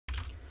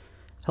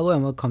Hello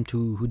and welcome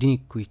to Houdini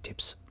Quick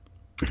Tips.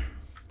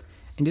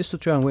 In this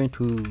tutorial I'm going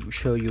to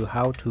show you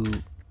how to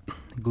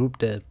group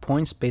the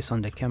points based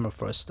on the camera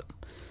first.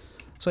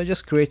 So I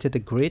just created a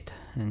grid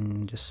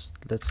and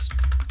let's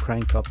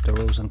crank up the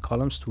rows and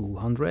columns to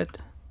 100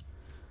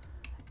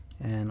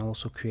 and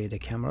also create a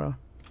camera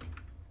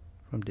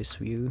from this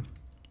view.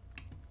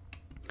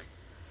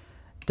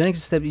 The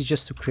next step is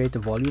just to create a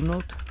volume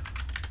node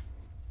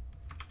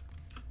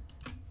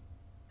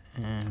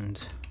and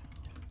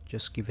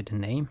just give it a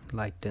name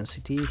like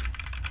density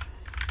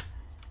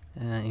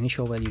and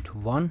initial value to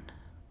 1,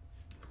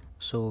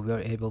 so we are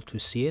able to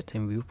see it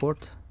in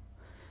viewport.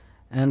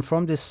 And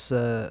from this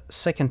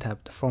second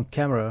tab, from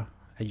camera,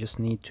 I just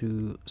need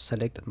to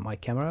select my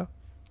camera,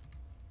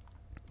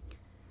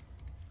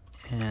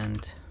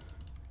 and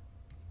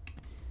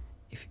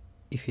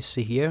if you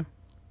see here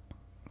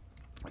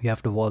we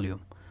have the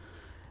volume,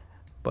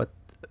 but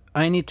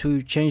I need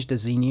to change the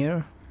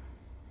linear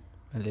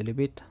a little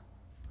bit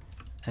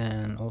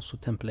and also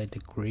template the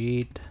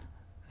grid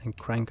and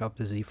crank up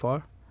the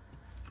Z-far,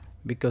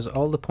 because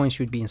all the points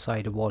should be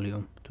inside the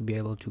volume to be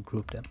able to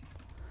group them.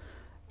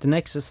 The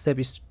next step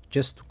is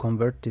just to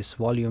convert this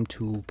volume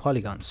to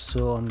polygons,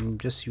 so I'm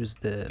just use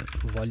the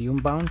volume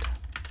bound.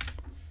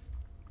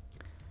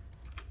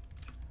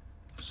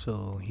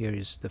 So here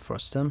is the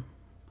Frustum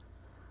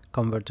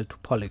converted to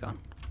polygon.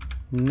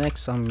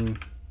 Next I'm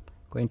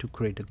going to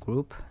create a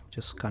group,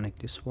 just connect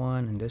this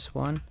one and this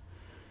one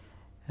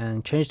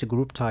and change the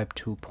group type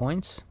to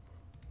points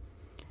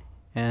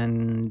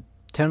and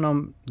turn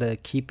on the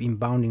keep in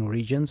bounding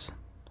regions.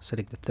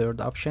 Select the third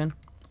option.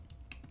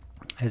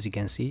 As you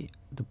can see,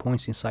 the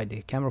points inside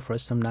the camera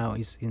Frustum now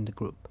is in the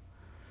group.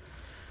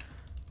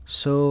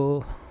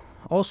 So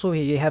also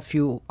you have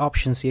few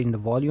options here in the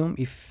volume.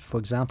 If, for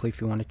example,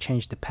 if you want to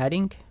change the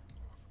padding,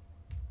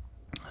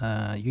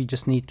 you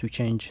just need to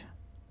change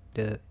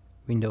the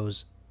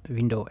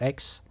window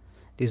X.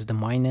 This is the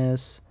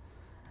minus,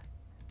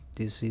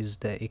 this is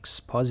the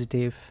X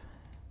positive,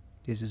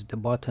 this is the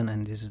button,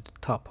 and this is the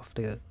top of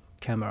the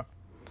camera.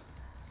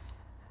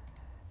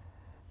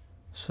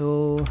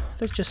 So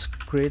let's just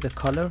create a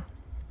color,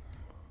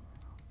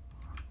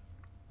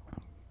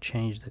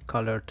 change the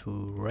color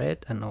to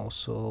red, and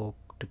also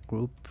the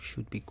group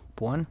should be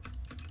group 1.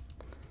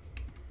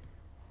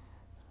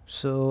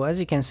 So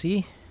as you can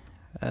see,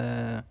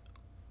 now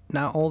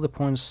all the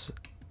points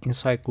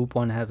inside group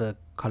 1 have a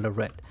color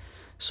red.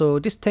 So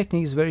this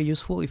technique is very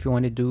useful if you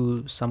want to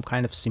do some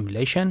kind of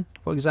simulation,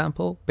 for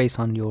example, based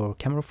on your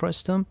camera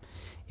Frustum.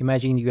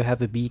 Imagine you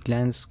have a big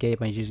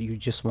landscape and you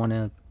just want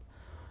to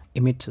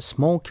emit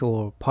smoke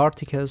or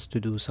particles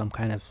to do some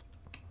kind of,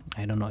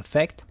 I don't know,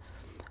 effect.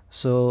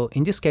 So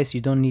in this case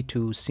you don't need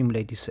to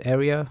simulate this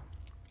area,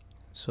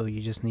 so you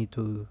just need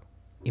to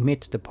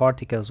emit the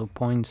particles or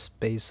points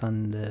based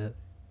on the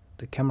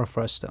camera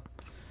Frustum.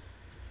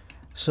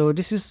 So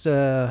this is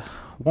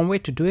one way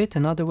to do it.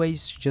 Another way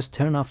is to just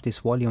turn off this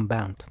volume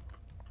bound.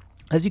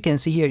 As you can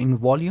see here in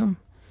volume,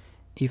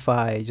 if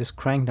I just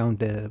crank down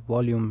the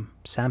volume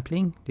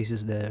sampling, this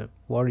is the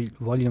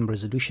volume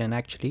resolution,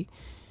 actually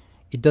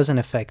it doesn't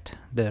affect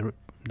the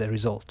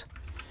result.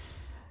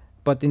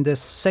 But in the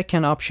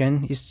second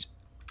option is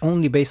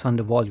only based on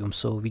the volume,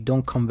 so we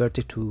don't convert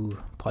it to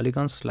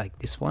polygons like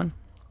this one.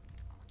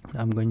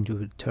 I'm going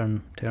to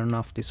turn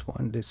off this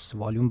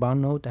volume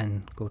bound node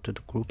and go to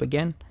the group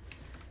again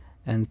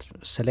and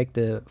select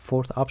the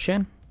fourth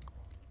option,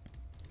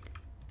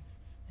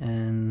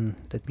 and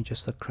let me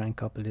just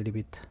crank up a little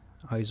bit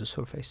ISO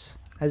surface.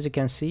 As you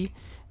can see,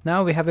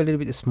 now we have a little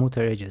bit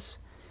smoother edges.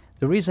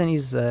 The reason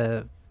is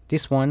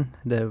this one,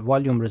 the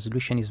volume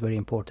resolution is very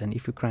important.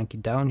 If you crank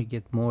it down, you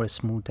get more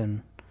smooth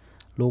and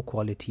low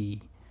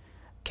quality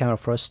camera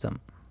Frustum,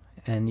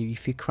 and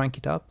if you crank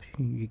it up,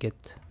 you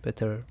get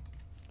better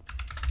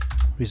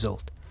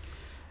result.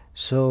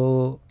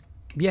 So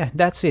yeah,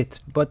 that's it.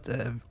 But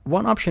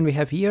one option we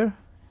have here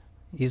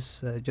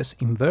is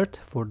just invert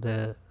for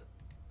the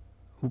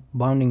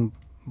bounding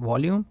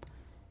volume.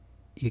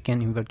 You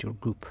can invert your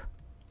group,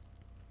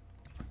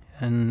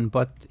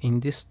 but in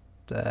this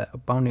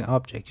bounding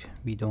object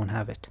we don't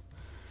have it,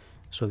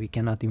 so we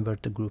cannot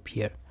invert the group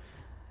here.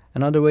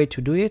 Another way to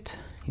do it,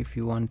 if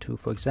you want to,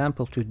 for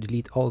example, to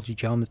delete all the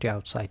geometry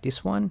outside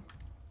this one,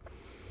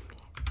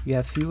 you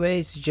have few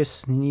ways. You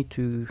just need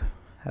to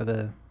have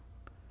a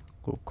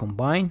group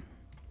combine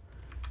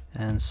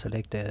and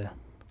select the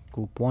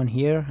group 1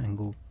 here and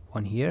group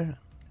 1 here,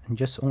 and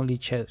just only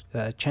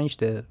change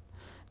the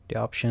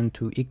option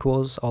to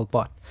equals all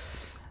but.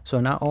 So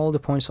now all the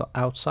points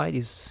outside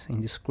is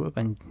in this group,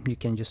 and you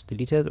can just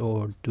delete it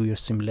or do your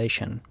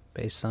simulation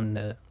based on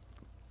the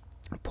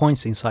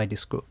points inside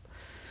this group.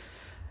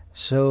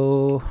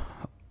 So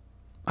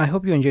I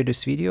hope you enjoyed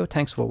this video.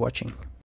 Thanks for watching.